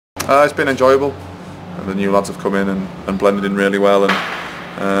It's been enjoyable. The new lads have come in and blended in really well,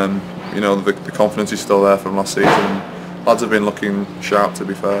 and you know, the confidence is still there from last season. Lads have been looking sharp, to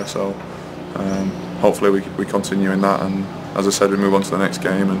be fair, so hopefully we continue in that, and as I said, we move on to the next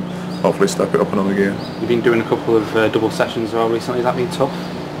game and hopefully step it up another gear. You've been doing a couple of double sessions as well recently. Has that been tough?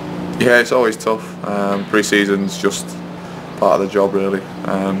 Yeah, it's always tough. Pre-season's just part of the job, really.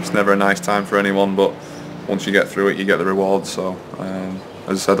 It's never a nice time for anyone, but once you get through it, you get the rewards. So,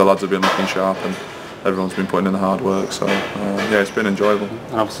 as I said, the lads have been looking sharp and everyone's been putting in the hard work. So, yeah, it's been enjoyable.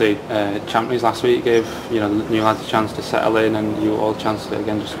 And obviously, Champions last week gave the new lads a chance to settle in, and you all a chance to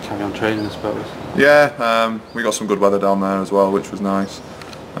again just carry on training, I suppose. Yeah, we got some good weather down there as well, which was nice.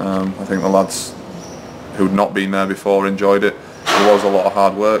 I think the lads who'd not been there before enjoyed it. There was a lot of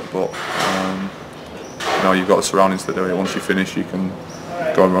hard work, but you know, you've got the surroundings to do it. Once you finish, you can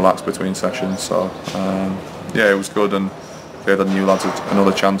go and relax between sessions. So yeah, it was good, and gave the new lads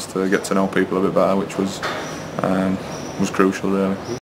another chance to get to know people a bit better, which was crucial, really.